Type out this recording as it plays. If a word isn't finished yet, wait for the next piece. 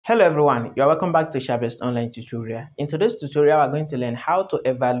Hello everyone, you are welcome back to Sharpest Online Tutorial. In today's tutorial, we are going to learn how to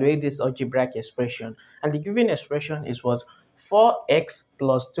evaluate this algebraic expression. And the given expression is what? 4x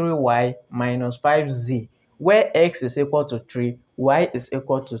plus 3y minus 5z, where x is equal to 3, y is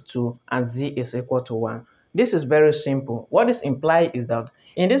equal to 2, and z is equal to 1. This is very simple. What this implies is that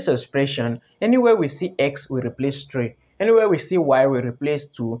in this expression, anywhere we see x, we replace 3. Anywhere we see y, we replace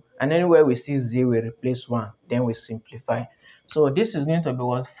 2. And anywhere we see z, we replace 1. Then we simplify. So this is going to be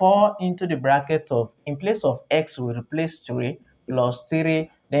what? 4 into the bracket of, in place of x, we replace 3 plus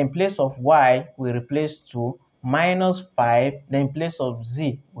 3. Then in place of y, we replace 2 minus 5. Then in place of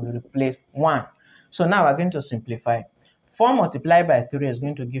z, we replace 1. So now we're going to simplify. 4 multiplied by 3 is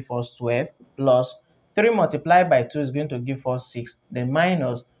going to give us 12 plus 3 multiplied by 2 is going to give us 6. Then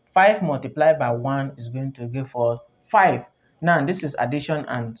minus 5 multiplied by 1 is going to give us 5. Now, this is addition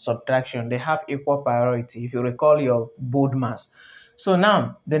and subtraction. They have equal priority if you recall your board mass. So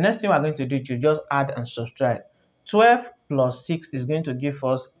now, the next thing we're going to do is just add and subtract. 12 plus 6 is going to give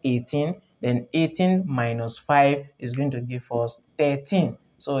us 18. Then 18 minus 5 is going to give us 13.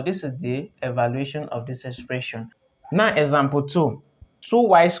 So this is the evaluation of this expression. Now, example 2.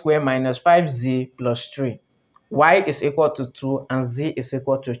 2y squared minus 5z plus 3. Y is equal to 2 and z is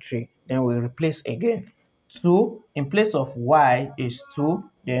equal to 3. Then we replace again. 2 in place of y is 2,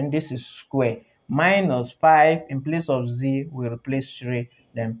 then this is square, minus 5 in place of z, we replace 3,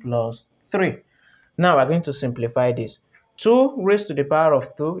 then plus 3. Now we're going to simplify this. 2 raised to the power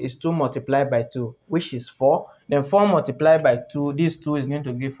of 2 is 2 multiplied by 2, which is 4. Then 4 multiplied by 2, this 2 is going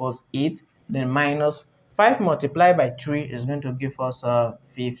to give us 8. Then minus 5 multiplied by 3 is going to give us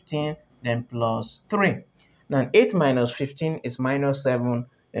 15. Then plus 3. Now 8 minus 15 is minus 7.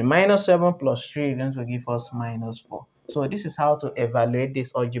 Then minus 7 plus 3 is going to give us minus 4. So this is how to evaluate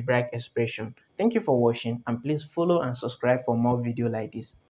this algebraic expression. Thank you for watching, and please follow and subscribe for more videos like this.